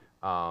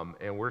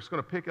And we're just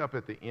going to pick up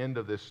at the end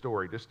of this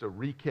story. Just to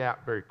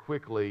recap very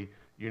quickly,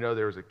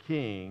 there was a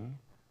king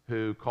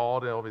who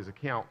called all of his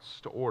accounts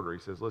to order. He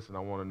says, listen, I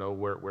want to know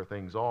where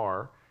things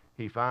are.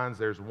 He finds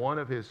there's one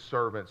of his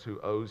servants who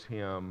owes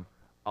him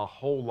a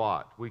whole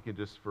lot. We can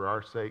just, for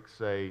our sake,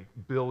 say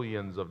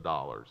billions of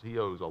dollars. He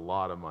owes a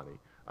lot of money,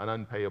 an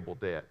unpayable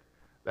debt.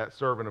 That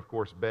servant, of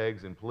course,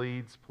 begs and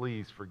pleads,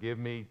 please forgive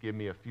me, give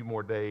me a few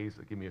more days,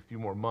 give me a few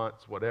more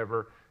months,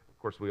 whatever. Of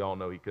course, we all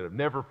know he could have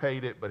never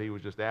paid it, but he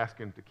was just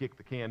asking to kick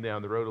the can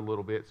down the road a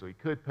little bit so he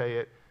could pay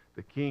it.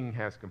 The king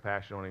has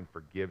compassion on him,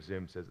 forgives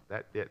him, says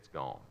that debt's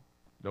gone.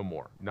 No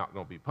more. You're not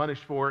going to be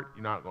punished for it.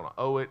 You're not going to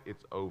owe it.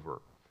 It's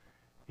over.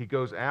 He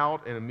goes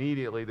out, and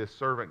immediately, this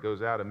servant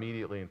goes out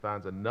immediately and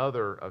finds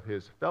another of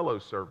his fellow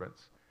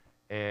servants,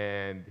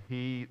 and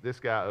this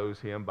guy owes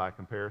him, by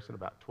comparison,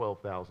 about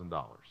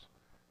 $12,000.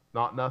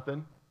 Not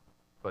nothing,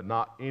 but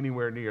not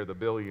anywhere near the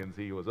billions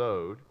he was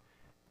owed.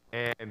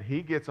 And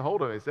he gets a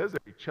hold of him. It says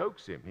that he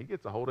chokes him. He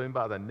gets a hold of him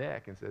by the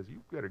neck and says,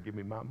 you better give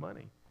me my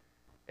money.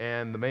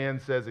 And the man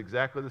says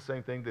exactly the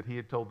same thing that he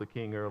had told the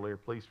king earlier.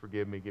 Please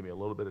forgive me. Give me a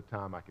little bit of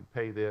time. I can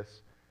pay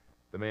this.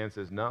 The man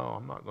says, no,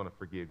 I'm not going to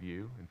forgive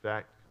you. In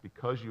fact,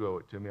 because you owe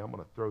it to me, I'm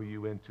going to throw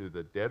you into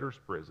the debtor's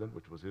prison,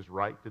 which was his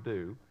right to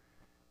do.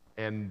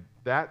 And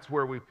that's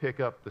where we pick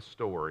up the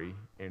story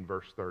in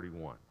verse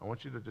 31. I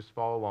want you to just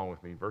follow along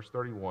with me. Verse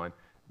 31,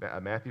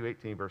 Matthew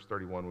 18, verse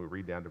 31, we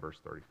read down to verse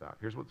 35.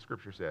 Here's what the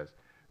scripture says.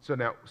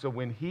 So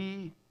when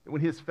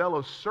his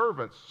fellow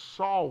servants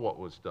saw what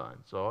was done,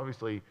 so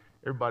obviously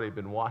everybody had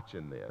been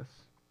watching this,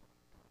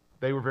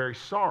 they were very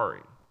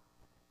sorry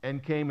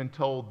and came and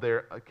told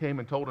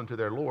unto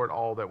their Lord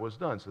all that was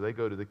done. So they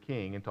go to the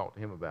king and talk to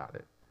him about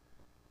it.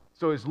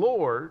 So his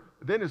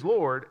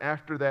Lord,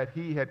 after that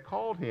he had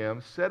called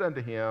him, said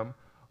unto him,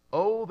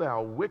 O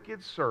thou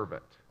wicked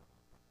servant,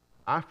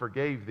 I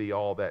forgave thee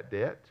all that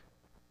debt,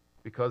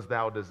 because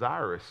thou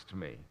desirest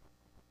me.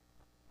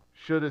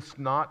 Shouldest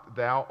not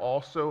thou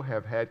also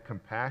have had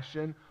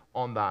compassion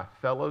on thy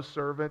fellow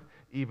servant,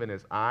 even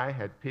as I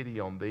had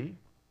pity on thee?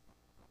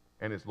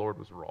 And his Lord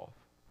was wroth,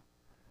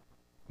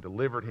 and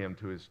delivered him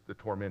to the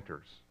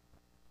tormentors,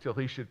 till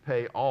he should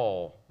pay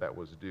all that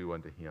was due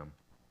unto him.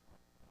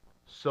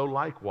 So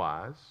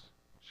likewise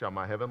shall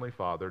my heavenly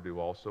Father do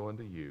also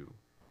unto you,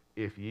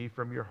 if ye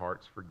from your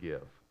hearts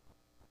forgive.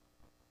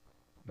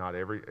 Let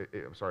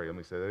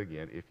me say that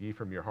again. If ye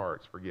from your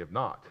hearts forgive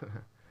not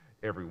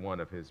every one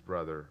of his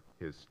brother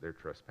their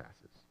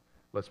trespasses.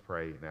 Let's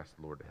pray and ask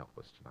the Lord to help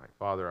us tonight.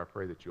 Father, I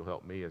pray that you'll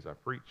help me as I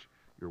preach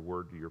your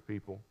word to your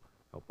people.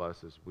 Help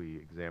us as we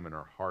examine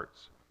our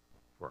hearts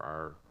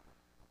for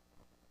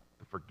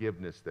the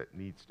forgiveness that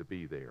needs to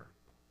be there.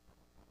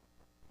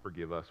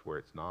 Forgive us where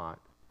it's not.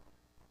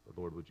 But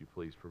Lord, would you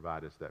please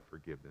provide us that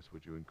forgiveness?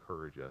 Would you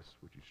encourage us?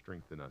 Would you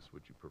strengthen us?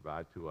 Would you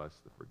provide to us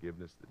the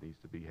forgiveness that needs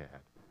to be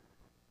had?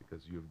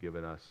 Because you have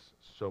given us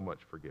so much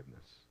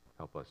forgiveness.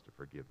 Help us to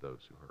forgive those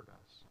who hurt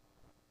us.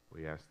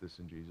 We ask this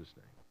in Jesus'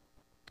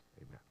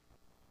 name. Amen.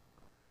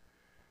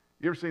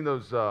 You ever seen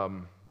those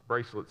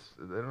bracelets?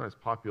 They're not as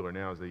popular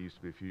now as they used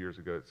to be a few years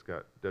ago. It's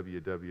got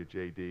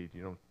WWJD.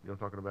 You know what I'm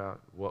talking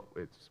about?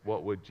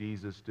 What would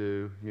Jesus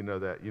do? You know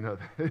that.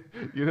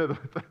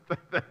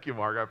 Thank you,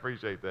 Mark. I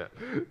appreciate that.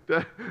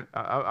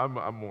 I'm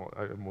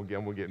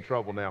gonna get in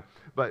trouble now.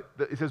 But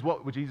it says,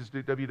 "What would Jesus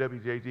do?"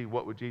 WWJD.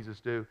 What would Jesus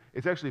do?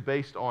 It's actually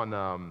based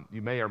on.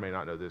 You may or may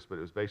not know this, but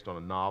it was based on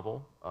a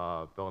novel.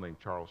 A fellow named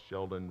Charles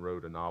Sheldon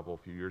wrote a novel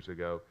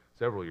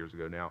several years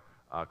ago now,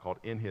 called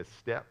In His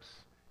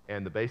Steps.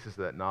 And the basis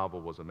of that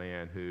novel was a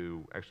man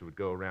who actually would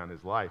go around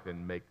his life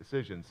and make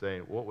decisions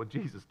saying, what would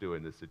Jesus do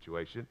in this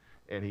situation?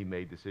 And he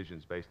made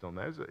decisions based on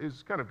that. It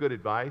was kind of good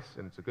advice,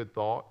 and it's a good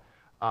thought.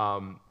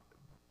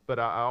 But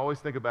I always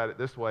think about it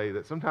this way,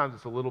 that sometimes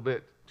it's a little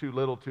bit too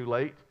little too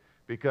late,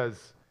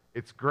 because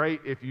it's great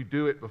if you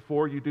do it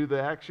before you do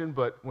the action,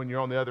 but when you're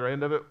on the other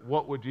end of it,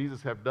 what would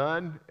Jesus have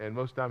done? And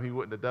most of the time he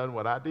wouldn't have done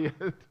what I did.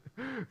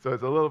 So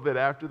it's a little bit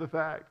after the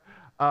fact.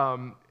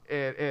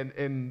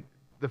 And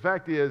the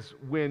fact is,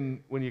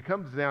 when it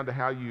comes down to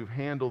how you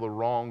handle the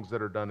wrongs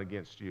that are done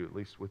against you, at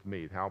least with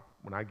me,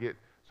 when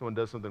someone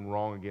does something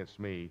wrong against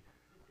me,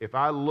 if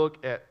I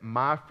look at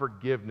my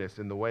forgiveness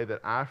and the way that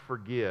I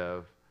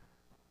forgive,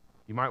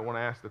 you might want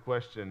to ask the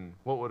question,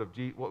 what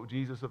would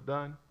Jesus have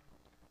done?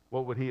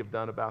 What would he have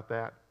done about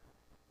that?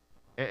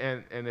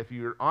 And if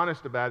you're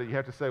honest about it, you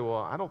have to say,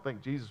 well, I don't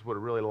think Jesus would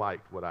have really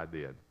liked what I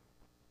did.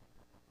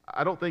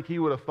 I don't think he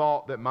would have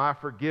thought that my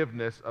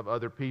forgiveness of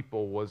other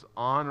people was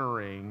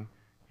honoring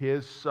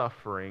his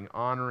suffering,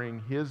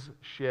 honoring his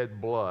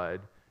shed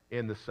blood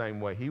in the same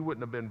way. He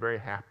wouldn't have been very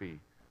happy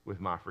with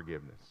my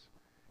forgiveness.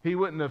 He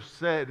wouldn't have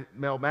said,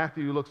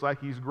 Matthew looks like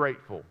he's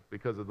grateful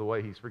because of the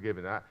way he's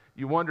forgiven.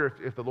 You wonder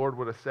if the Lord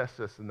would assess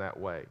us in that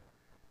way.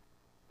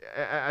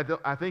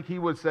 I think he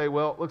would say,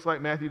 well, it looks like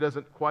Matthew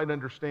doesn't quite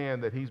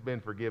understand that he's been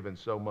forgiven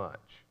so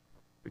much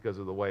because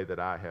of the way that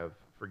I have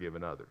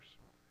forgiven others.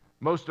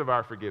 Most of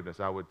our forgiveness,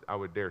 I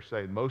would dare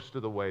say, most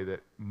of the way that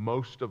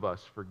most of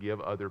us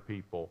forgive other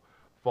people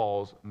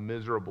falls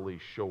miserably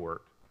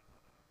short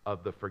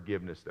of the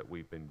forgiveness that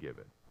we've been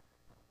given.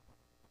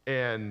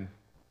 And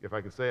if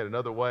I can say it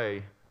another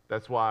way,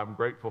 that's why I'm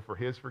grateful for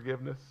his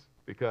forgiveness,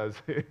 because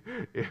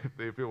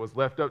if it was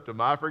left up to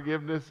my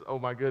forgiveness, oh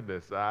my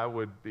goodness,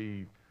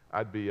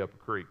 I'd be up a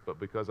creek. But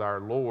because our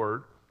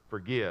Lord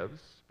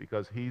forgives,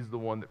 because he's the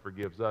one that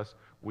forgives us,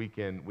 we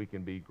can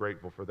be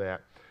grateful for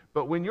that.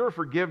 But when your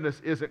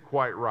forgiveness isn't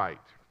quite right,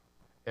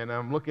 and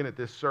I'm looking at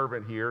this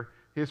servant here,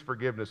 his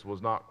forgiveness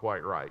was not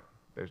quite right.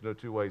 There's no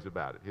two ways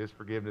about it. His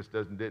forgiveness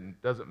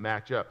doesn't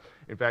match up.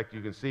 In fact,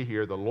 you can see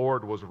here the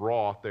Lord was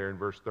wroth there in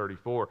verse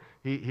 34.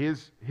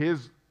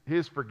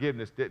 His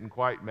forgiveness didn't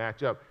quite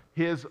match up.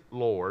 His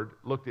Lord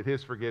looked at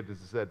his forgiveness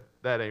and said,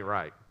 that ain't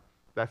right.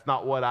 That's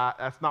not why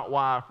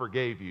I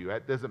forgave you.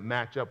 That doesn't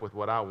match up with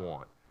what I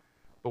want.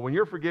 But when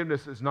your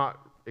forgiveness is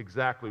not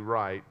exactly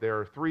right, there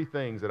are three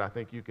things that I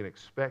think you can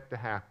expect to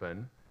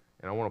happen.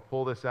 And I want to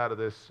pull this out of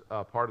this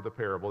part of the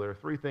parable. There are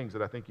three things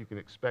that I think you can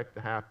expect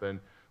to happen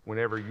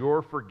whenever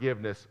your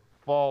forgiveness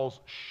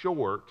falls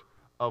short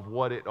of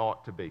what it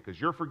ought to be. Because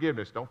your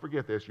forgiveness, don't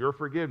forget this, your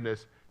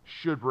forgiveness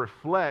should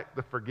reflect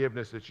the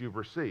forgiveness that you've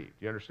received.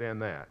 You understand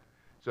that?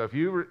 So if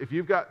your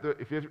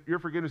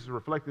forgiveness is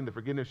reflecting the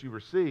forgiveness you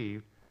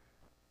received,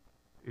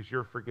 is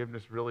your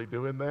forgiveness really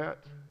doing that?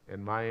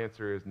 And my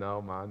answer is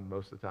no, mine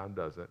most of the time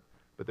doesn't.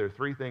 But there are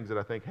three things that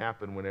I think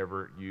happen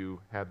whenever you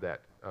have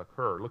that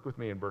occur. Look with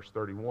me in verse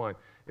 31.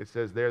 It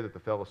says there that the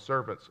fellow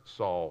servants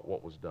saw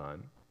what was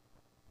done,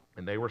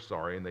 and they were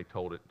sorry, and they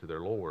told it to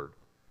their Lord.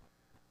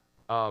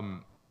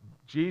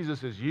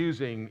 Jesus is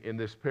using, in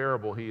this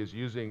parable, he is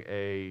using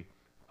a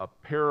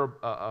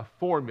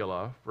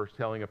formula for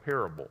telling a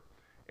parable.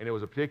 And it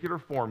was a particular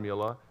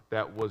formula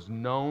that was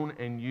known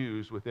and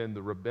used within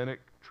the rabbinic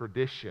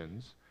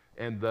traditions.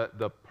 And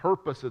the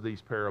purpose of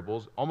these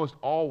parables almost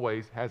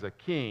always has a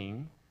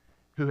king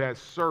who has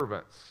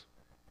servants.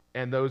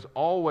 And those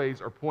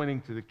always are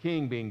pointing to the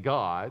king being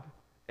God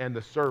and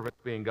the servants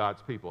being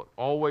God's people. It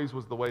always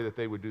was the way that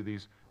they would do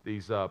these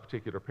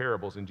particular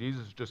parables. And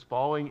Jesus is just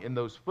following in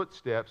those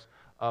footsteps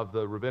of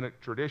the rabbinic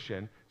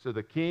tradition. So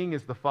the king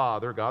is the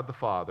Father, God the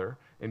Father.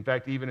 In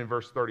fact, even in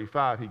verse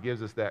 35, he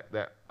gives us that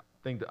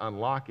thing to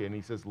unlock it. And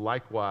he says,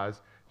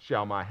 likewise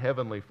shall my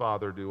heavenly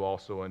Father do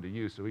also unto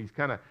you. So he's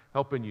kind of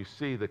helping you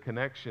see the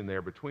connection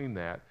there between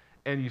that.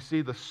 And you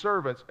see the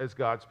servants as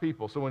God's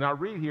people. So when I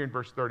read here in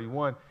verse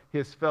 31,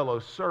 his fellow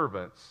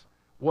servants,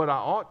 what I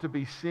ought to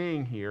be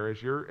seeing here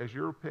as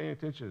you're paying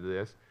attention to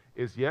this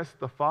is, yes,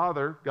 the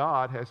Father,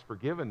 God, has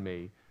forgiven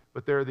me,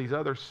 but there are these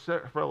other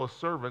fellow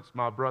servants,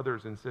 my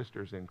brothers and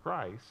sisters in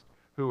Christ,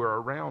 who are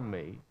around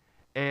me.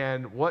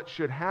 And what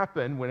should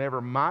happen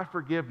whenever my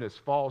forgiveness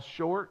falls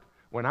short,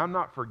 when I'm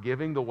not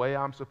forgiving the way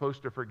I'm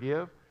supposed to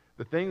forgive,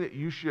 the thing that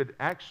you should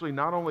actually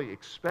not only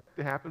expect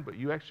to happen, but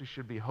you actually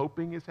should be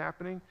hoping is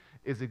happening,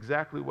 is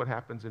exactly what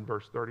happens in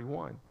verse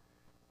 31.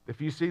 If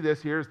you see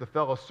this here as the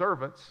fellow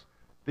servants,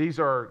 these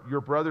are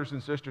your brothers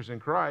and sisters in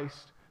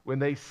Christ. When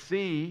they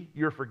see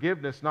your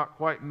forgiveness not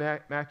quite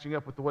matching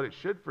up with what it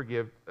should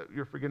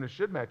your forgiveness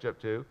should match up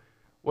to,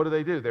 what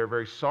do? They're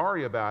very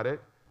sorry about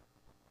it,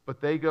 but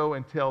they go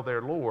and tell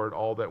their Lord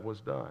all that was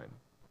done.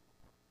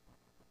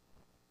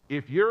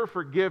 If your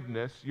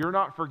forgiveness, you're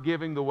not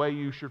forgiving the way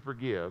you should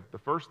forgive, the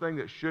first thing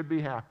that should be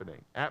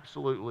happening,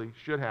 absolutely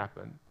should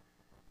happen,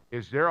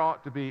 is there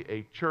ought to be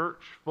a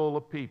church full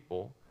of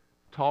people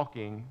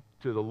talking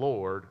to the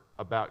Lord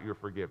about your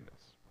forgiveness.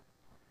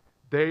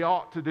 They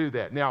ought to do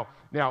that. Now,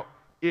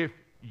 if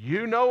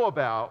you know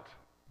about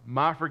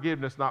my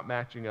forgiveness not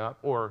matching up,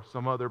 or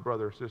some other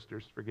brother or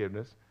sister's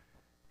forgiveness,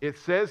 it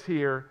says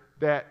here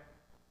that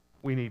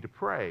we need to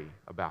pray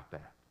about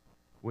that.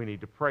 We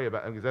need to pray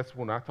about it, because that's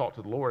when I talk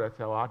to the Lord, that's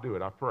how I do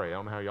it. I pray. I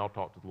don't know how y'all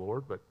talk to the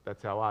Lord, but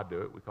that's how I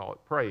do it. We call it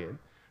praying.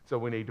 So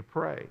we need to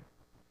pray.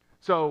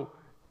 So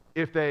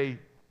if they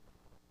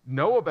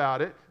know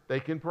about it, they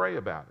can pray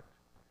about it.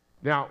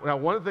 Now,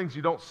 one of the things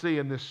you don't see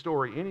in this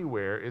story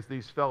anywhere is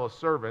these fellow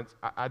servants.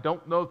 I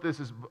don't know if this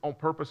is on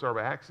purpose or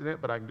by accident,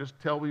 but I can just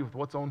tell you with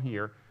what's on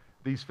here.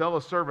 These fellow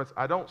servants,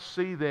 I don't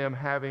see them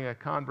having a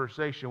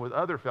conversation with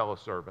other fellow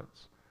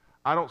servants.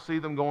 I don't see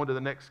them going to the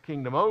next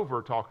kingdom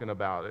over talking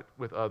about it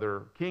with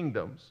other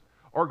kingdoms,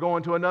 or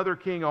going to another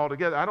king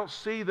altogether. I don't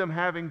see them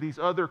having these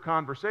other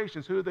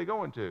conversations. Who are they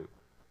going to?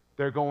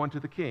 They're going to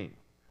the king.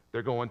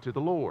 They're going to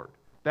the Lord.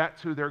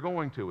 That's who they're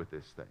going to with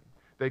this thing.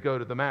 They go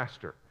to the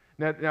master.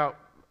 Now,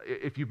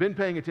 if you've been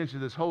paying attention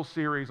to this whole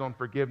series on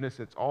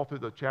forgiveness, it's all through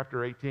the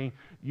chapter 18,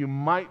 you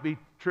might be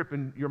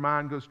tripping, your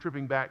mind goes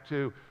tripping back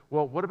to,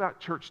 well, what about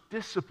church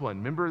discipline?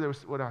 Remember,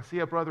 when I see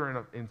a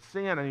brother in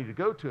sin, I need to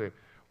go to him.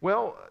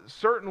 Well,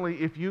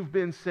 certainly if you've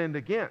been sinned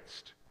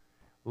against,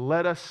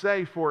 let us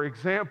say, for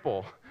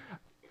example,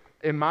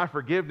 in my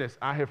forgiveness,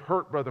 I have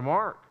hurt Brother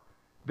Mark,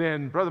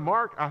 then Brother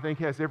Mark, I think,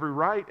 has every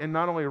right, and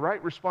not only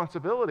right,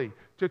 responsibility,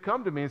 to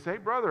come to me and say, hey,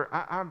 brother,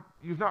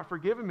 you've not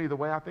forgiven me the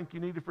way I think you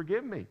need to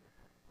forgive me.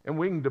 And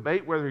we can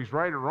debate whether he's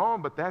right or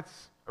wrong, but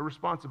that's a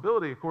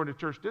responsibility according to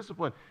church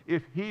discipline.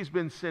 If he's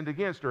been sinned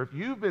against, or if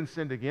you've been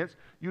sinned against,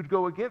 you'd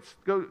go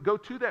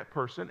to that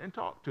person and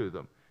talk to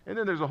them. And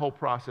then there's a whole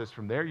process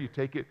from there. You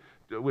take it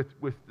with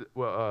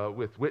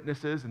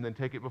witnesses and then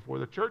take it before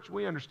the church.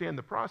 We understand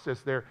the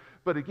process there.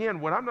 But again,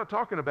 what I'm not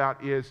talking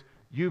about is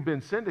you've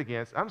been sinned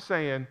against. I'm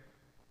saying,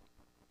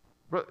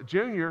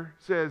 Junior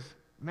says,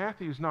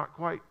 Matthew's not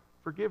quite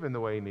forgiven the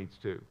way he needs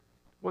to.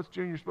 What's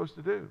Junior supposed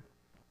to do?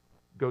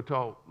 Go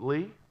tell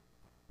Lee?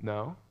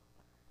 No.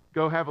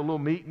 Go have a little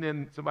meeting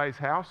in somebody's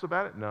house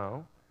about it?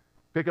 No.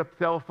 Pick up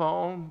the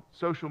telephone,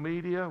 social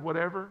media,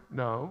 whatever?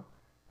 No.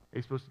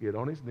 He's supposed to get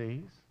on his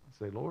knees and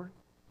say, Lord,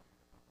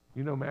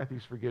 you know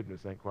Matthew's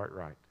forgiveness ain't quite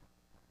right.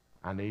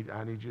 I need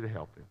you to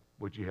help him.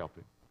 Would you help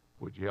him?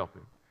 Would you help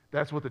him?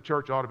 That's what the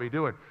church ought to be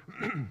doing.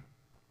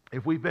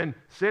 If we've been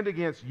sinned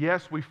against,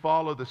 yes, we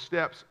follow the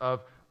steps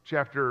of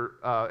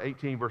chapter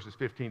 18, verses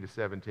 15 to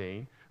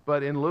 17.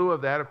 But in lieu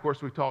of that, of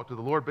course, we talk to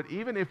the Lord. But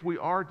even if we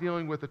are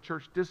dealing with a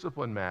church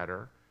discipline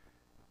matter,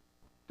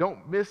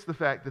 don't miss the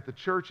fact that the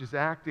church is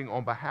acting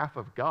on behalf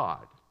of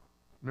God.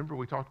 Remember,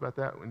 we talked about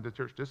that in the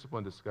church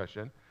discipline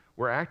discussion.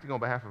 We're acting on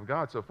behalf of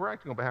God. So if we're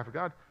acting on behalf of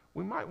God,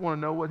 we might want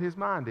to know what his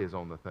mind is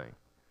on the thing.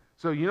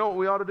 So you know what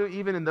we ought to do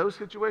even in those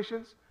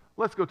situations?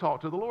 Let's go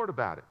talk to the Lord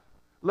about it.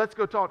 Let's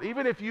go talk.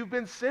 Even if you've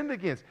been sinned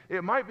against,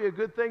 it might be a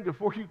good thing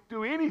before you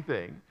do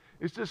anything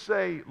is just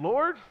say,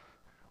 Lord,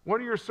 one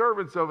of your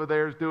servants over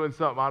there is doing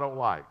something I don't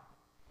like.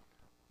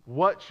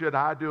 What should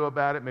I do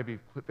about it? Maybe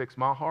fix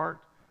my heart?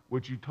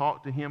 Would you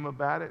talk to him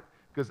about it?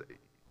 Because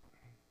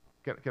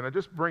can I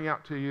just bring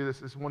out to you,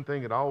 this is one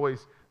thing that I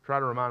always try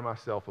to remind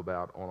myself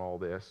about on all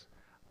this.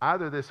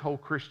 Either this whole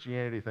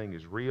Christianity thing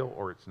is real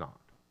or it's not.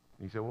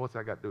 And you say, well, what's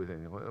that got to do with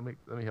anything?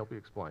 Let me help you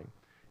explain.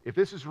 If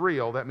this is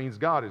real, that means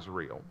God is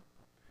real.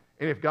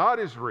 And if God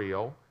is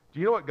real, do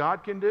you know what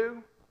God can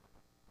do?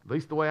 At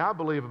least the way I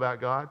believe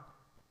about God,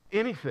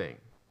 anything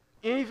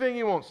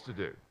he wants to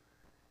do.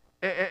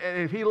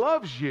 And if he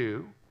loves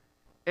you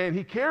and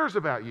he cares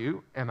about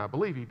you, and I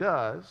believe he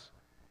does,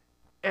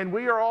 and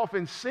we are off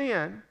in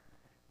sin,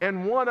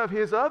 and one of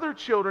his other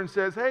children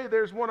says, hey,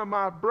 there's one of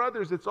my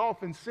brothers that's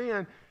off in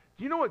sin,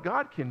 do you know what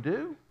God can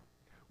do?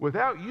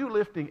 Without you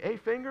lifting a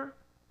finger,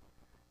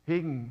 he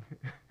can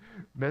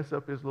mess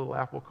up his little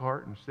apple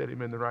cart and set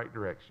him in the right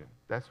direction.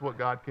 That's what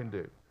God can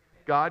do.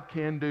 God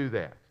can do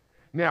that.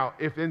 Now,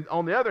 if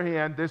on the other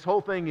hand, this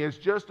whole thing is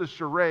just a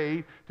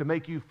charade to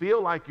make you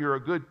feel like you're a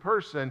good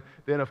person,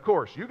 then of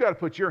course, you got to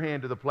put your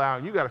hand to the plow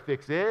and you got to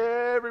fix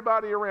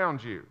everybody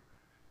around you.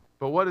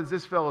 But what does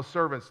these fellow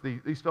servants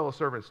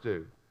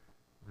do?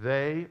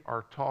 They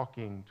are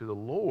talking to the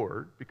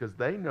Lord because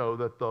they know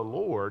that the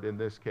Lord, in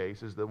this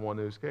case, is the one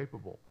who's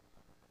capable.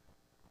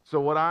 So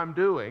what I'm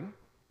doing,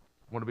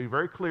 I want to be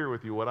very clear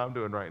with you what I'm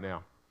doing right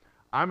now.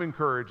 I'm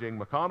encouraging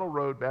McConnell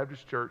Road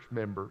Baptist Church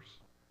members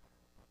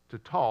to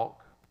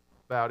talk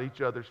about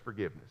each other's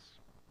forgiveness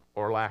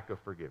or lack of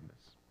forgiveness.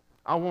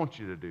 I want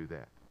you to do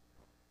that.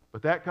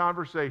 But that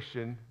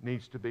conversation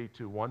needs to be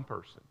to one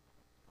person,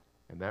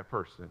 and that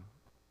person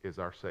is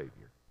our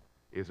Savior,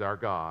 is our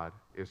God,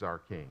 is our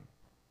King.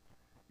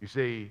 You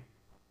see,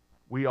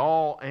 we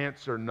all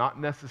answer not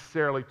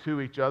necessarily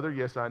to each other.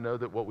 Yes, I know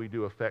that what we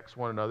do affects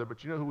one another,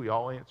 but you know who we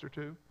all answer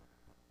to?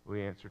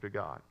 We answer to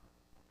God.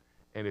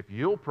 And if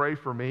you'll pray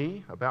for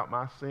me about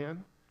my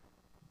sin,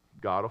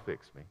 God will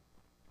fix me.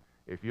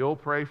 If you'll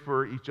pray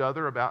for each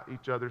other about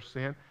each other's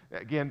sin,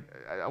 again,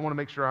 I want to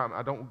make sure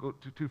I don't go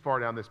too far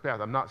down this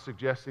path. I'm not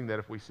suggesting that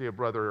if we see a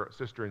brother or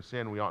sister in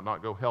sin, we ought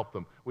not go help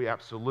them. We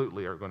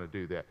absolutely are going to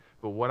do that.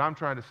 But what I'm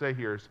trying to say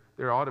here is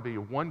there ought to be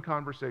one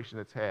conversation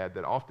that's had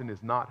that often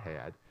is not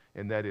had,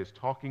 and that is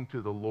talking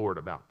to the Lord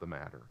about the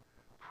matter.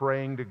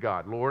 Praying to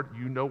God. Lord,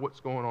 you know what's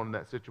going on in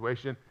that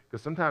situation.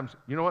 Because sometimes,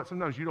 you know what?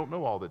 Sometimes you don't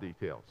know all the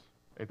details.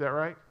 Ain't that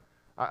right?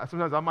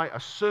 Sometimes I might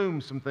assume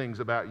some things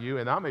about you,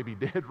 and I may be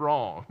dead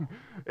wrong.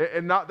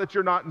 And not that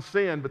you're not in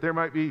sin, but there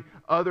might be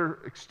other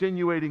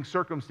extenuating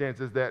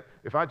circumstances that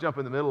if I jump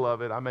in the middle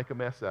of it, I make a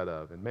mess out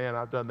of. And man,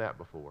 I've done that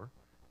before.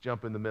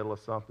 Jump in the middle of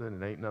something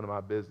and ain't none of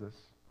my business.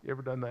 You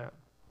ever done that?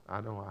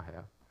 I know I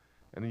have.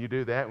 And then you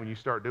do that. When you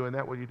start doing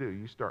that, what do?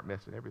 You start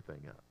messing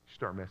everything up. You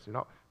start messing it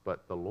up.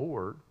 But the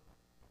Lord,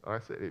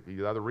 like I said, if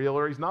he's either real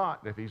or he's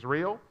not. And if he's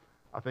real,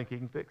 I think he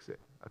can fix it.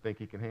 I think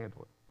he can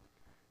handle it.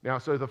 Now,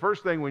 so the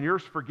first thing, when your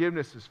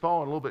forgiveness has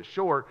fallen a little bit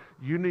short,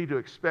 you need to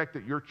expect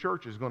that your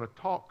church is going to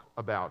talk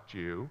about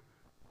you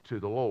to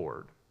the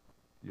Lord.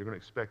 You're going to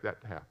expect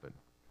that to happen.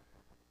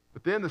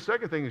 But then the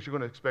second thing that you're going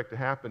to expect to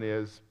happen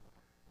is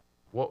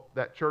what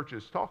that church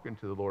is talking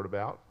to the Lord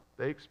about.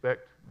 They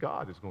expect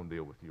God is going to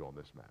deal with you on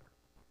this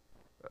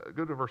matter.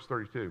 Go to verse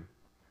 32.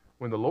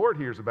 When the Lord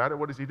hears about it,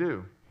 what does he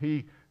do?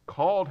 He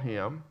called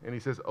him, and he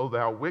says, "O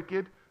thou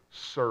wicked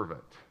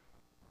servant."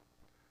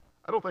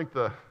 I don't think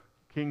the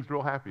king's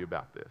real happy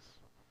about this.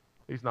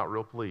 He's not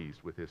real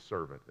pleased with his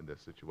servant in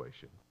this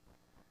situation.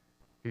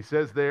 He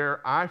says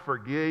there, "I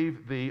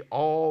forgave thee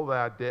all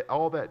that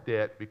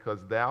debt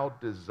because thou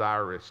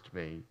desirest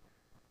me."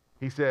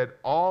 He said,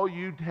 all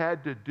you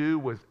had to do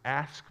was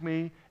ask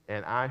me,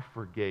 and I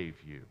forgave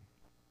you.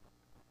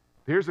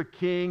 There's a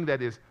king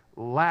that is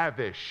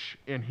lavish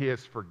in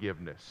his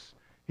forgiveness.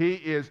 He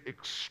is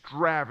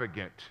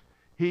extravagant.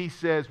 he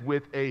says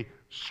with a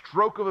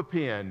stroke of a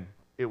pen,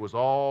 it was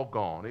all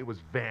gone. It was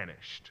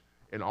vanished.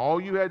 And all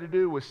you had to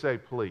do was say,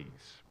 please.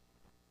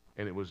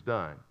 And it was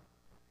done.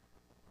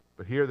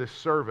 But here this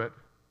servant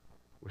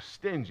was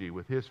stingy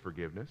with his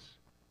forgiveness.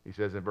 He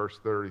says in verse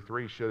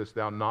 33, shouldest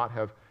thou not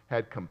have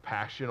had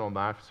compassion on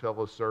thy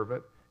fellow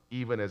servant,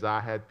 even as I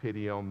had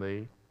pity on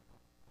thee?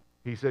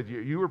 He said,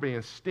 you were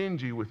being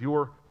stingy with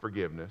your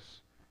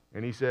forgiveness.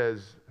 And he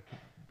says,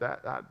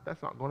 that's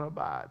not going to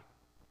abide.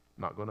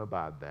 I'm not going to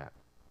abide that.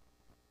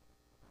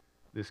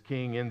 This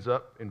king ends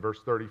up in verse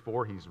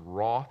 34. He's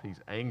wroth. He's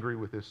angry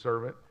with his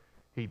servant.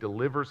 He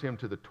delivers him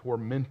to the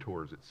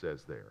tormentors, it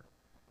says there,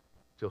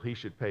 till he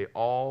should pay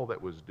all that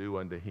was due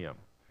unto him.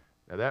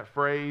 Now that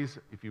phrase,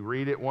 if you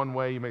read it one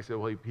way, you may say,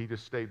 well, he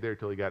just stayed there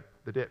till he got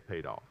the debt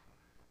paid off.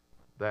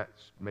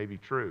 That's maybe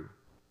true.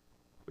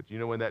 But you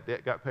know when that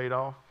debt got paid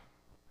off?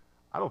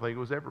 I don't think it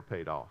was ever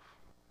paid off.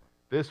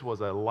 This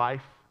was a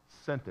life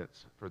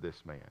sentence for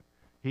this man.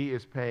 He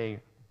is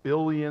paying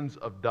billions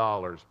of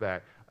dollars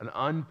back, an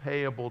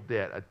unpayable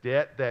debt, a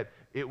debt that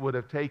it would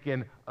have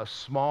taken a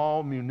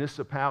small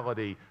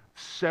municipality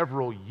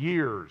several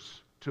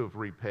years to have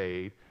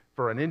repaid.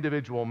 For an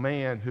individual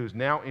man who's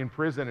now in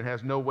prison and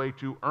has no way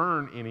to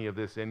earn any of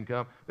this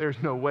income, there's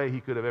no way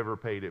he could have ever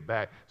paid it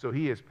back. So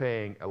he is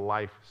paying a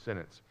life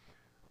sentence.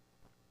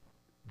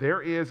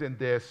 There is in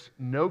this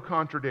no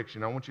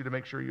contradiction. I want you to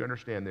make sure you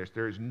understand this.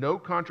 There is no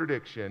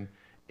contradiction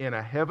in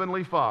a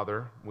heavenly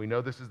Father. We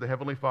know this is the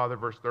heavenly Father,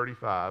 verse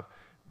 35.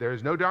 There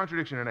is no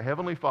contradiction in a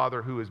heavenly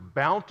Father who is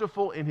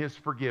bountiful in his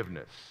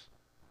forgiveness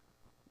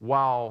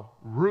while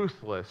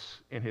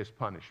ruthless in his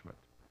punishment.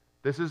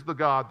 This is the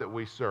God that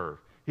we serve.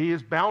 He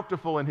is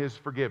bountiful in his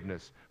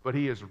forgiveness, but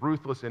he is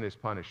ruthless in his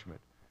punishment.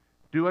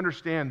 Do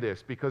understand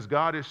this, because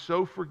God is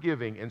so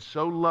forgiving and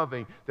so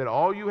loving that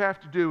all you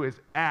have to do is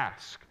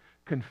ask,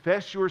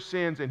 confess your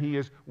sins, and he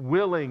is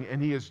willing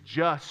and he is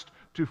just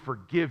to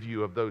forgive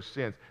you of those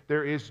sins.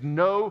 There is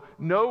no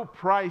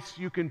price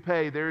you can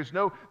pay. There's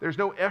no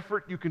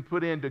effort you can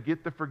put in to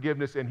get the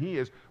forgiveness, and he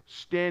is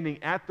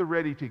standing at the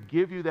ready to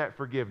give you that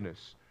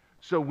forgiveness.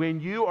 So when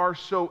you are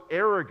so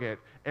arrogant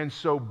and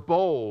so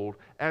bold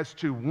as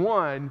to,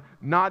 one,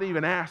 not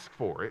even ask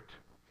for it,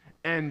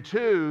 and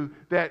two,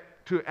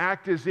 that to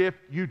act as if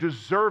you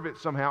deserve it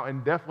somehow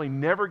and definitely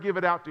never give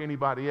it out to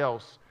anybody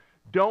else,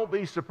 don't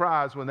be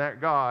surprised when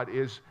that God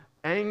is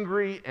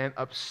angry and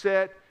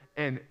upset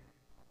and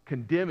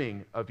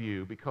condemning of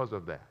you because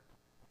of that.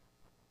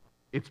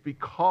 It's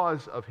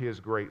because of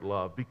his great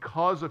love,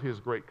 because of his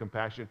great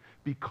compassion,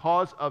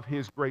 because of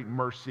his great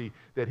mercy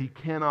that he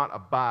cannot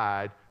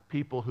abide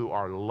people who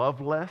are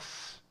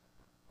loveless,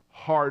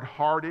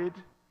 hard-hearted,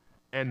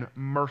 and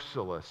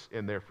merciless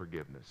in their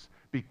forgiveness,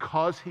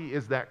 because he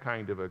is that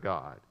kind of a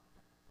God.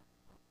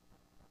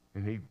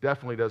 And he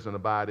definitely doesn't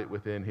abide it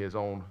within his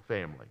own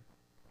family.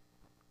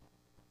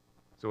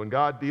 So when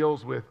God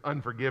deals with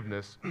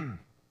unforgiveness,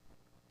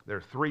 there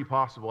are three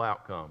possible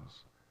outcomes.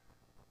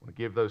 I want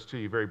to give those to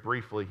you very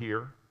briefly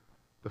here.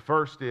 The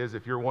first is,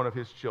 if you're one of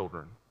his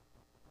children,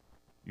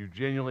 you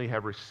genuinely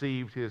have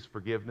received his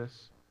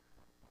forgiveness.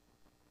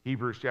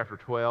 Hebrews chapter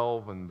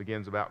 12 and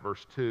begins about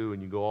verse 2,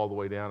 and you go all the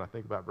way down, I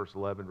think about verse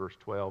 11, verse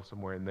 12,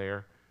 somewhere in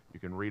there. You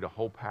can read a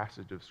whole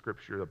passage of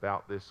Scripture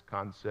about this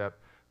concept.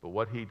 But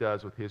what he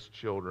does with his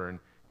children,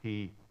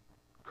 he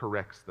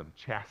corrects them,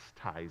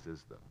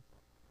 chastises them.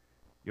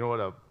 You know what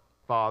a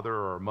father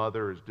or a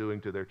mother is doing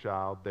to their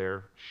child?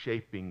 They're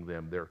shaping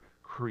them. They're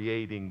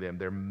creating them.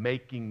 They're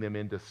making them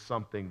into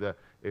something that,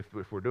 if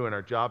we're doing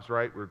our jobs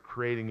right, we're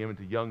creating them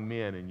into young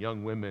men and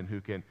young women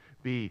who can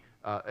be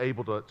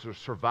able to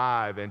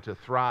survive and to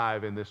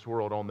thrive in this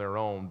world on their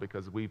own,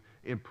 because we've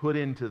put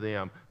into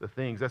them the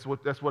things. That's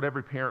what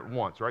every parent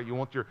wants, right? You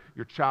want your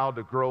child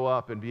to grow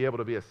up and be able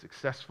to be a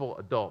successful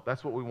adult.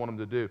 That's what we want them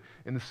to do.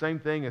 And the same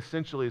thing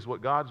essentially is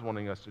what God's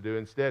wanting us to do.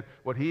 Instead,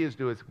 what he is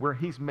doing is where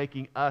he's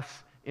making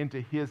us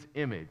into his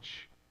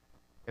image.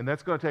 And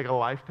that's going to take a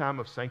lifetime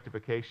of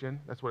sanctification.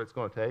 That's what it's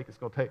going to take. It's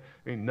going to take,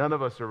 none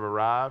of us have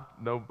arrived,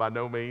 by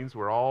no means.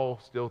 We're all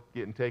still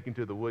getting taken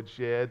to the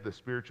woodshed, the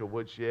spiritual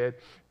woodshed,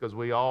 because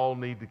we all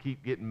need to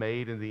keep getting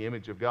made in the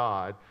image of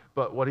God.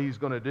 But what he's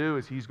going to do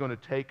is he's going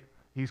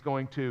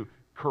to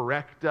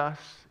correct us,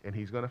 and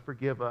he's going to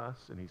forgive us,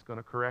 and he's going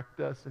to correct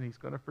us, and he's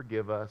going to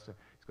forgive us, and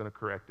he's going to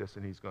correct us,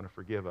 and he's going to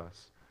forgive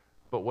us.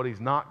 But what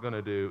he's not going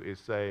to do is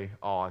say,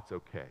 oh, it's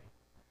okay.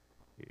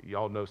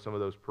 Y'all know some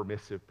of those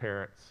permissive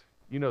parents.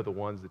 You know the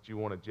ones that you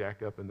want to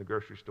jack up in the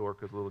grocery store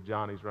because little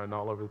Johnny's running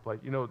all over the place.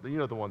 You know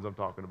the ones I'm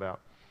talking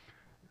about.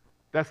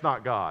 That's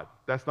not God.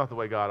 That's not the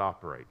way God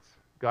operates.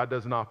 God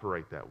doesn't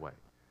operate that way.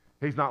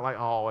 He's not like,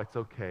 oh, it's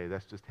okay.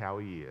 That's just how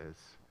he is.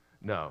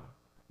 No.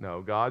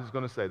 God is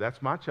going to say,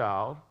 that's my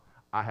child.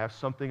 I have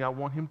something I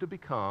want him to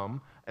become,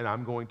 and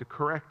I'm going to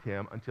correct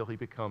him until he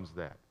becomes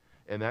that.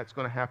 And that's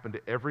going to happen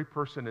to every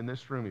person in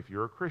this room. If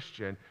you're a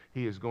Christian,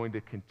 he is going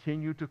to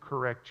continue to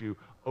correct you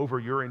over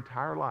your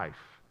entire life.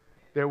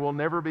 There will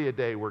never be a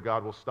day where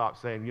God will stop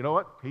saying, you know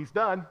what, he's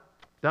done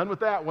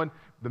with that one.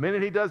 The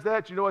minute he does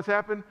that, you know what's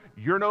happened?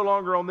 You're no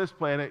longer on this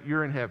planet,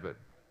 you're in heaven.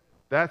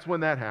 That's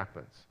when that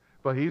happens.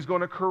 But he's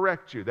going to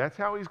correct you. That's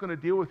how he's going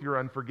to deal with your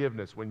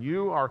unforgiveness. When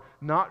you are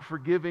not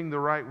forgiving the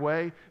right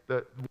way,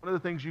 one of the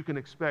things you can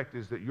expect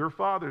is that your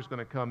Father's going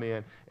to come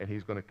in and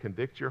he's going to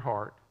convict your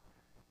heart.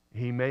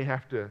 He may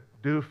have to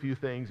do a few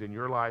things in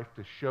your life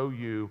to show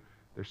you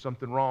there's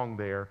something wrong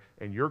there,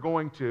 and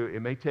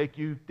it may take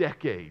you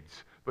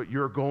decades, but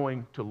you're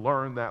going to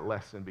learn that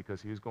lesson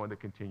because he's going to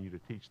continue to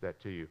teach that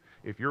to you.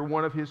 If you're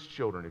one of his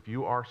children, if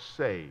you are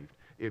saved,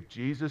 if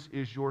Jesus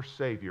is your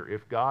Savior,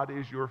 if God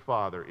is your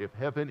Father, if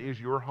heaven is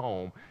your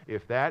home,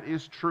 if that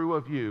is true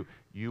of you,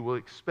 you will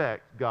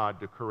expect God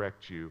to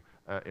correct you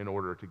in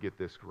order to get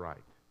this right.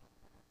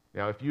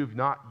 Now, if you've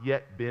not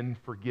yet been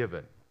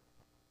forgiven,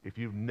 if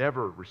you've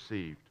never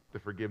received the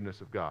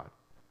forgiveness of God,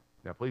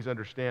 now please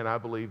understand, I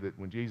believe that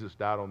when Jesus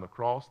died on the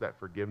cross, that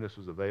forgiveness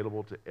was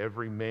available to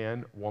every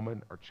man,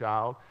 woman, or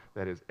child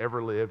that has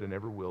ever lived and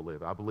ever will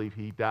live. I believe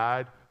he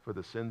died for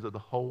the sins of the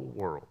whole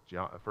world.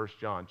 1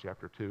 John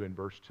chapter 2 and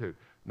verse 2.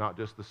 Not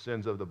just the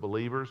sins of the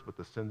believers, but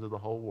the sins of the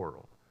whole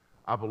world.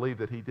 I believe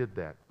that he did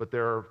that. But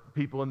there are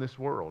people in this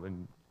world,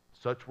 and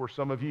such were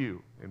some of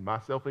you, and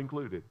myself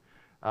included,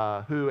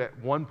 who at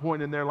one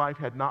point in their life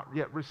had not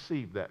yet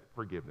received that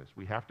forgiveness.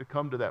 We have to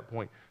come to that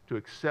point to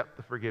accept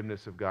the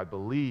forgiveness of God,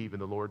 believe in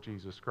the Lord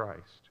Jesus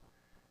Christ.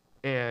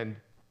 And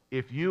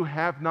if you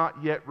have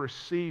not yet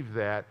received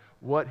that,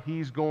 what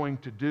he's going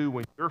to do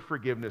when your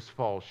forgiveness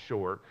falls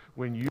short,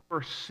 when you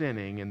are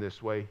sinning in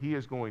this way, he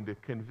is going to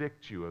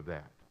convict you of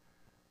that.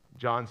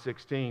 John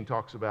 16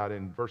 talks about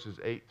in verses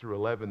 8 through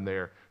 11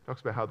 there,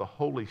 talks about how the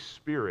Holy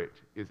Spirit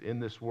is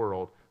in this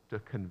world to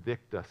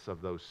convict us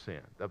of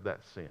that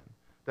sin.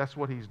 That's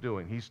what he's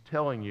doing. He's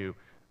telling you,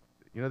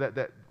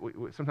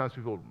 sometimes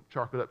people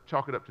chalk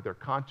it up to their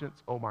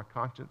conscience. Oh, my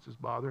conscience is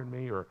bothering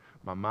me, or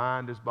my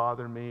mind is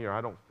bothering me, or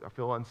I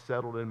feel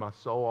unsettled in my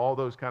soul. All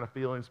those kind of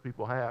feelings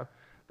people have.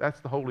 That's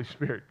the Holy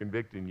Spirit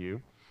convicting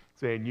you,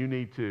 saying you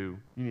need to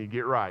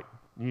get right.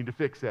 You need to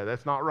fix that.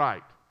 That's not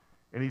right.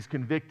 And he's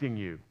convicting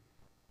you.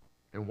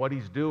 And what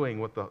he's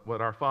doing,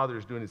 what our Father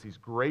is doing, is he's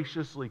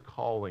graciously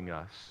calling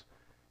us.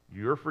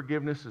 Your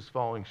forgiveness is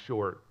falling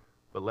short,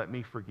 but let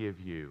me forgive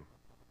you.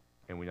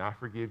 And when I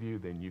forgive you,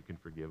 then you can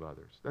forgive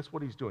others. That's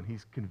what he's doing.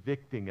 He's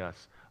convicting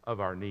us of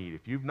our need.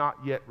 If you've not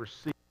yet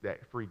received that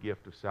free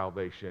gift of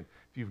salvation,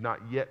 if you've not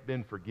yet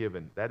been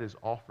forgiven, that is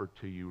offered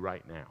to you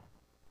right now.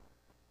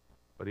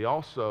 But he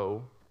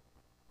also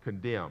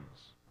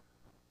condemns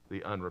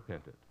the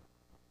unrepentant.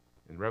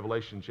 In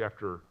Revelation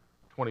chapter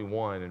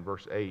 21 and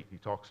verse 8, he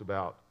talks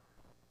about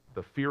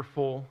the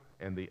fearful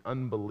and the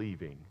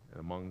unbelieving,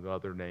 among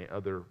other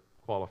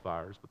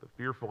qualifiers, but the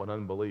fearful and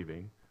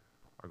unbelieving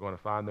are going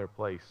to find their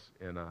place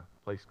in a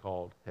place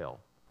called hell,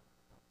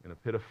 in a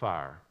pit of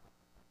fire.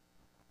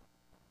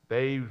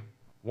 They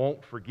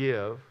won't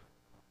forgive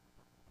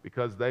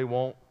because they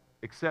won't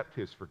accept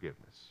his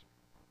forgiveness.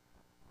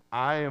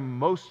 I am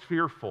most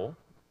fearful,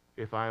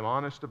 if I am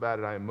honest about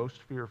it, I am most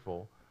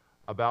fearful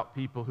about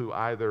people who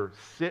either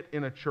sit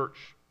in a church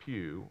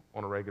pew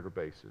on a regular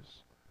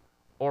basis,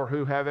 or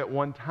who have at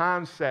one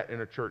time sat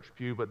in a church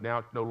pew but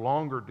now no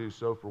longer do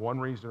so for one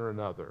reason or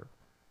another,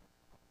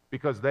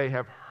 because they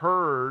have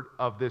heard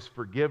of this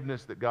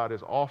forgiveness that God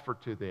has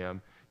offered to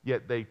them,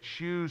 yet they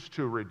choose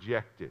to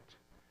reject it.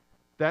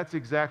 That's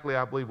exactly,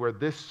 I believe, where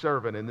this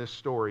servant in this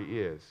story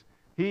is.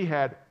 He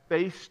had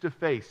face to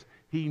face.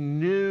 He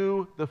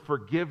knew the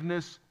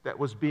forgiveness that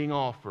was being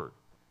offered.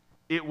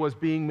 It was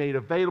being made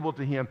available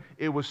to him.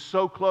 It was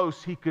so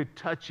close he could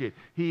touch it.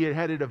 He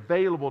had it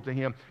available to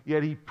him,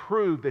 yet he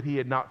proved that he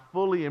had not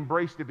fully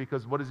embraced it,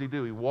 because what does he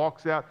do? He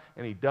walks out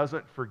and he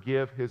doesn't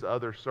forgive his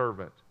other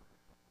servant.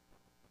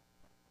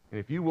 And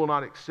if you will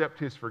not accept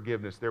his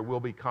forgiveness, there will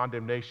be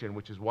condemnation,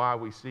 which is why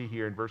we see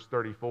here in verse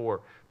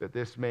 34 that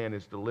this man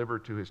is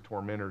delivered to his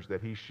tormentors,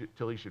 that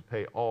till he should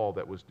pay all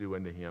that was due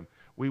unto him.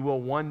 We will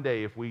one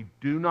day, if we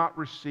do not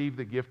receive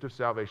the gift of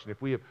salvation,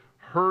 if we have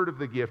heard of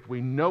the gift,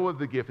 we know of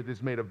the gift, it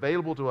is made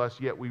available to us,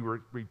 yet we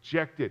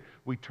reject it,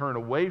 we turn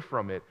away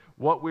from it,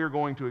 what we're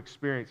going to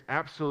experience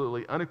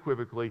absolutely,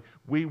 unequivocally,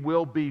 we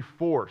will be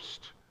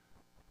forced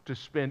to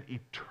spend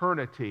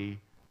eternity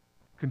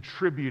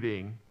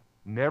contributing,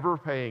 never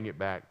paying it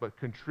back, but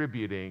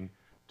contributing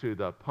to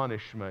the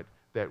punishment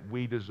that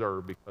we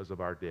deserve because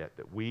of our debt.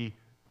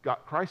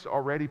 Christ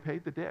already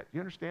paid the debt. You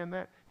understand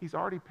that? He's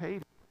already paid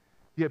it.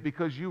 Yet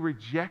because you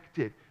reject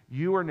it,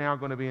 you are now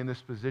going to be in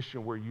this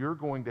position where you're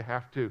going to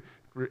have to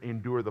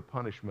endure the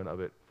punishment of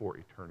it for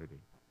eternity.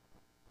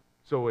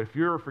 So if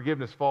your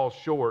forgiveness falls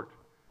short,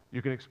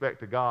 you can expect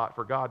for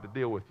God to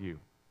deal with you.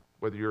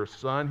 Whether you're a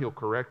son, he'll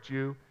correct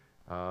you.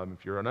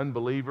 If you're an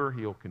unbeliever,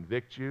 he'll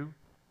convict you.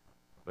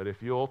 But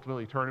if you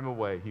ultimately turn him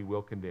away, he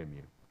will condemn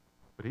you.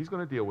 But he's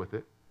going to deal with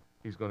it.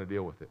 He's going to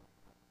deal with it.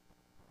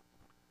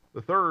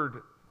 The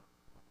third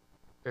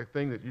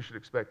thing that you should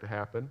expect to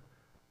happen,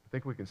 I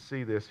think we can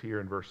see this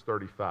here in verse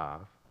 35.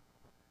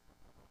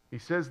 He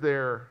says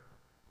there,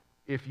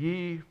 if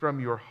ye from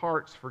your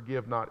hearts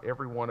forgive not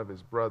every one of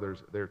his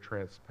brothers their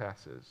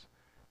trespasses.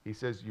 He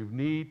says you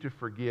need to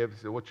forgive.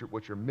 So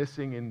what you're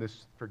missing in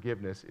this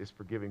forgiveness is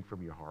forgiving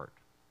from your heart.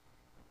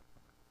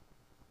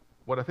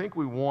 What I think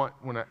we want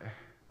when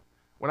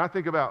I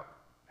think about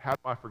how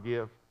do I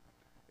forgive,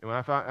 and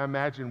when I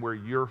imagine where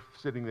you're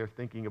sitting there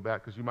thinking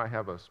about, because you might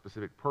have a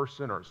specific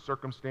person or a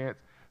circumstance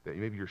that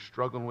maybe you're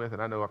struggling with,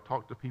 and I know I've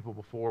talked to people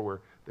before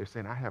where they're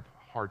saying, I have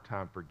a hard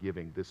time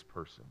forgiving this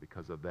person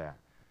because of that.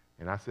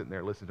 And I sit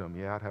there listening to them,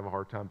 yeah, I'd have a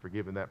hard time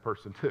forgiving that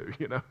person too,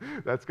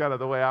 That's kind of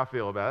the way I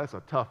feel about it. That's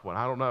a tough one.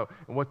 I don't know.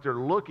 And what they're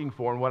looking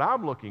for, and what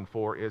I'm looking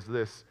for, is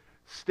this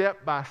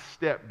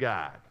step-by-step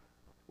guide.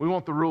 We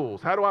want the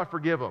rules. How do I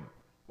forgive them?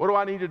 What do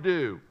I need to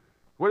do?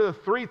 What are the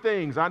 3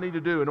 things I need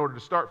to do in order to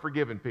start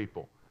forgiving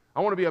people? I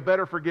want to be a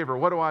better forgiver.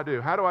 What do I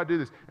do? How do I do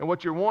this? And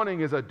what you're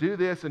wanting is a do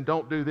this and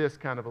don't do this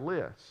kind of a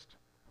list.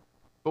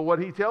 But what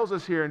he tells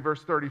us here in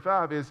verse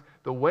 35 is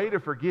the way to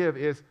forgive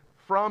is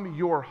from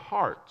your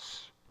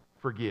hearts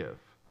forgive.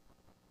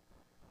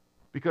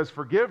 Because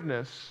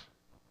forgiveness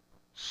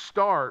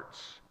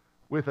starts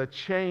with a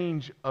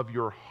change of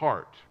your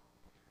heart.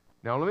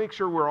 Now, let me make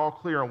sure we're all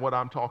clear on what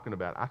I'm talking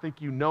about. I think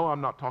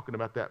I'm not talking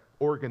about that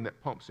organ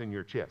that pumps in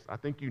your chest. I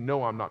think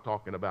I'm not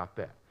talking about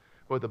that.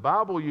 But the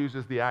Bible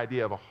uses the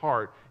idea of a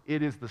heart.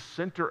 It is the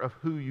center of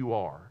who you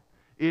are.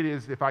 It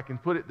is, if I can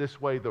put it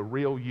this way, the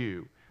real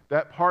you.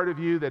 That part of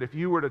you that if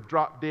you were to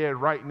drop dead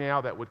right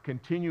now, that would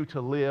continue to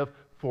live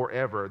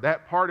forever.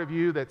 That part of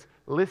you that's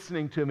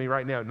listening to me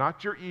right now,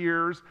 not your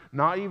ears,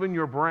 not even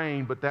your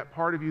brain, but that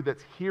part of you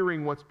that's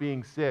hearing what's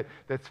being said,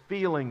 that's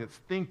feeling, that's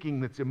thinking,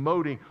 that's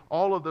emoting,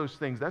 all of those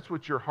things, that's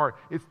what your heart,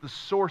 it's the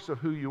source of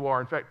who you are.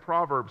 In fact,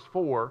 Proverbs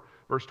 4,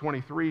 verse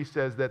 23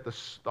 says that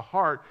the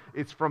heart,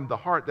 it's from the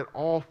heart that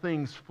all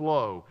things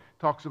flow.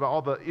 It talks about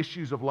all the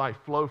issues of life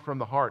flow from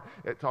the heart.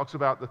 It talks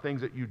about the things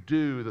that you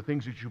do, the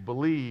things that you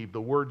believe,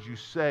 the words you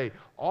say.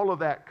 All of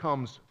that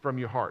comes from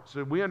your heart.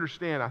 So we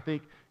understand, I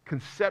think,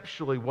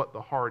 conceptually what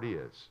the heart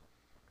is.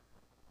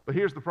 But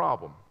here's the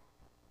problem.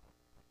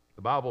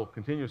 The Bible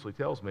continuously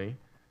tells me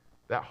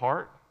that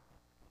heart,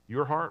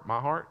 your heart, my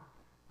heart,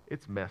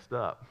 it's messed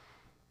up.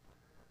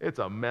 It's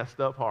a messed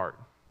up heart.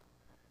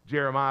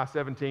 Jeremiah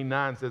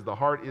 17:9 says the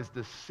heart is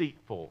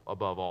deceitful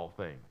above all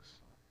things.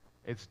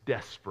 It's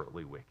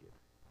desperately wicked.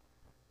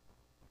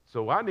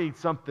 So I need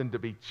something to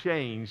be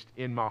changed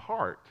in my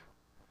heart.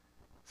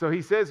 So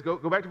he says, go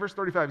back to verse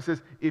 35. He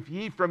says, if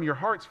ye from your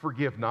hearts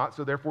forgive not,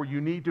 so therefore you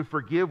need to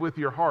forgive with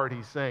your heart,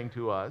 he's saying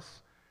to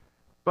us.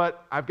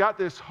 But I've got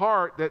this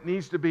heart that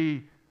needs to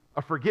be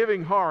a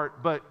forgiving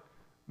heart, but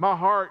my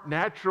heart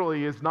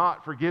naturally is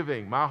not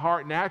forgiving. My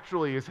heart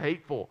naturally is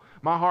hateful.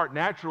 My heart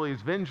naturally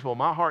is vengeful.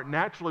 My heart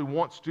naturally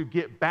wants to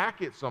get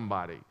back at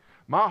somebody.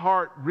 My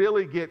heart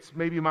really gets,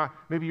 maybe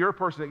you're a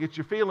person that gets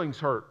your feelings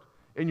hurt,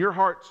 and your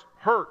heart's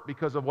hurt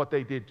because of what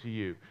they did to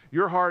you.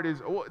 Your heart is,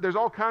 there's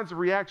all kinds of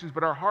reactions,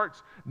 but our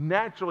hearts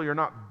naturally are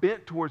not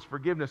bent towards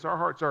forgiveness. Our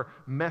hearts are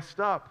messed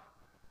up.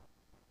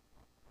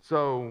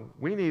 So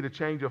we need a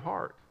change of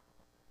heart.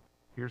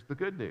 Here's the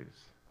good news.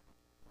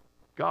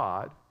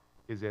 God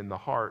is in the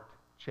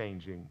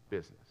heart-changing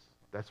business.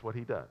 That's what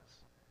he does.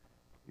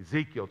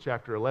 Ezekiel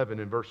chapter 11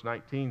 and verse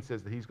 19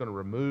 says that he's going to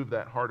remove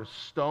that heart of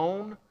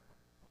stone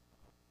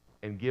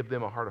and give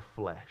them a heart of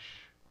flesh.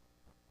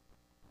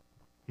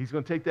 He's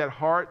going to take that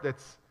heart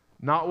that's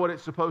not what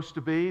it's supposed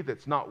to be,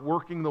 that's not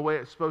working the way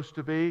it's supposed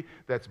to be,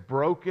 that's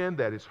broken,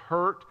 that is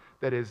hurt,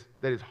 that is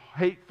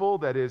hateful,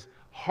 that is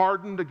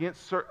hardened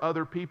against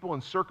other people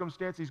and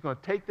circumstances. He's going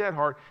to take that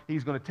heart.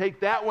 He's going to take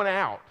that one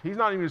out. He's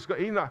not going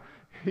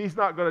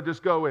to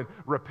just go and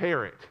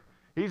repair it.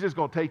 He's just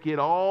going to take it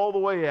all the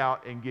way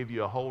out and give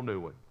you a whole new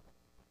one.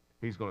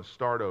 He's going to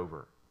start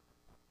over.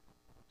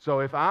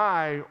 So if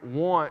I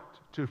want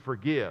to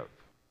forgive,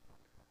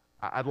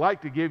 I'd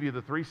like to give you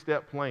the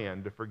 3-step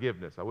plan to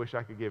forgiveness. I wish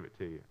I could give it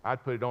to you.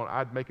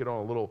 I'd make it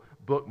on a little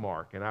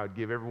bookmark, and I would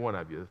give every one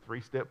of you the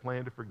 3-step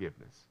plan to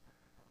forgiveness.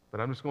 But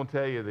I'm just going to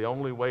tell you the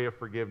only way of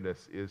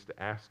forgiveness is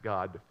to ask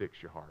God to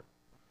fix your heart.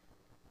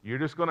 You're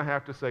just going to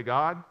have to say,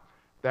 God,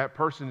 that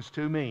person's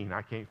too mean.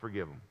 I can't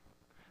forgive them.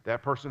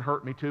 That person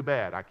hurt me too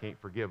bad. I can't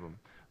forgive them.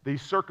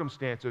 These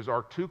circumstances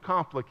are too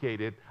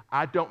complicated.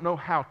 I don't know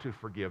how to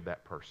forgive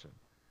that person.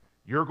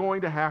 You're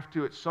going to have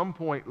to, at some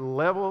point,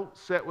 level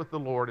set with the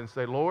Lord and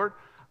say, Lord,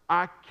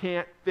 I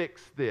can't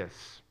fix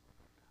this.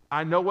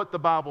 I know what the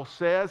Bible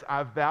says.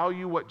 I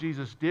value what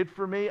Jesus did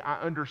for me.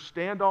 I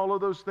understand all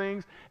of those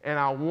things, and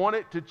I want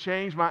it to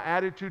change my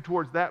attitude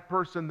towards that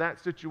person, that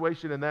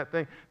situation, and that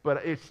thing,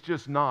 but it's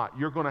just not.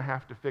 You're going to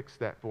have to fix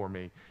that for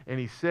me. And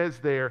he says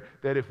there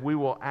that if we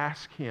will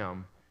ask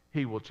him,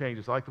 he will change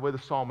us. I like the way the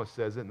psalmist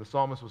says it, and the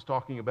psalmist was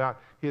talking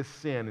about his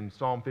sin in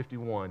Psalm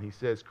 51. He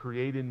says,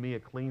 create in me a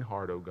clean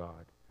heart, O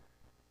God,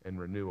 and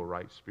renew a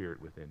right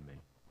spirit within me.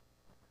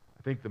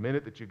 I think the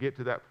minute that you get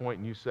to that point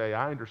and you say,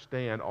 I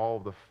understand all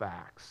the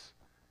facts,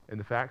 and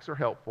the facts are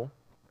helpful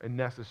and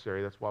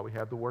necessary, that's why we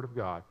have the Word of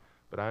God,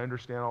 but I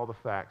understand all the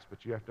facts,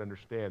 but you have to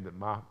understand that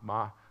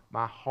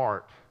my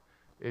heart,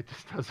 it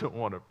just doesn't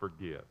want to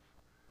forgive.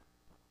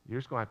 You're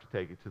just going to have to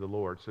take it to the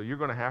Lord. So you're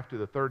going to have to,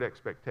 the third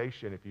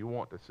expectation, if you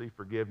want to see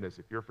forgiveness,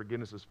 if your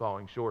forgiveness is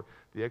falling short,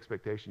 the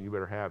expectation you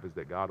better have is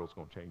that God is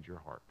going to change your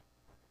heart.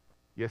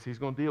 Yes, he's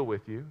going to deal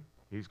with you.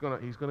 He's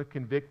going to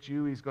convict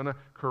you. He's going to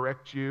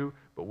correct you.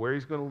 But where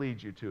he's going to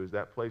lead you to is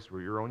that place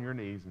where you're on your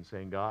knees and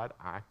saying, God,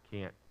 I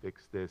can't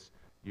fix this.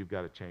 You've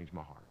got to change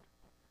my heart.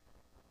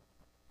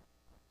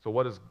 So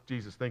what does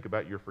Jesus think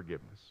about your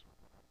forgiveness?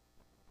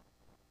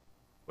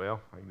 Well,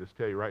 I can just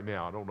tell you right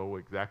now, I don't know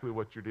exactly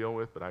what you're dealing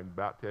with, but I'm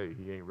about to tell you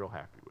he ain't real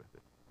happy with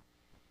it.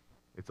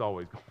 It's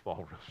always going to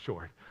fall real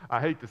short. I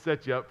hate to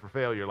set you up for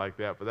failure like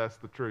that, but that's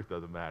the truth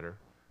of the matter.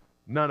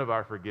 None of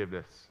our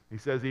forgiveness. He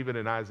says even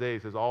in Isaiah, he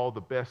says, all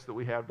the best that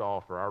we have to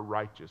offer, our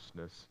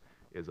righteousness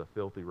is a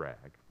filthy rag.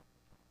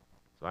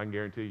 So I can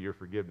guarantee you your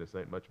forgiveness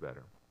ain't much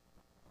better.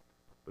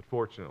 But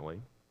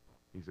fortunately,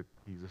 he's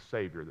a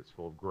Savior that's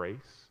full of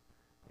grace,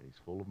 and he's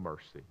full of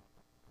mercy.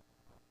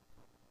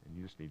 And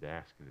you just need to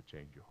ask him to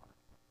change your heart.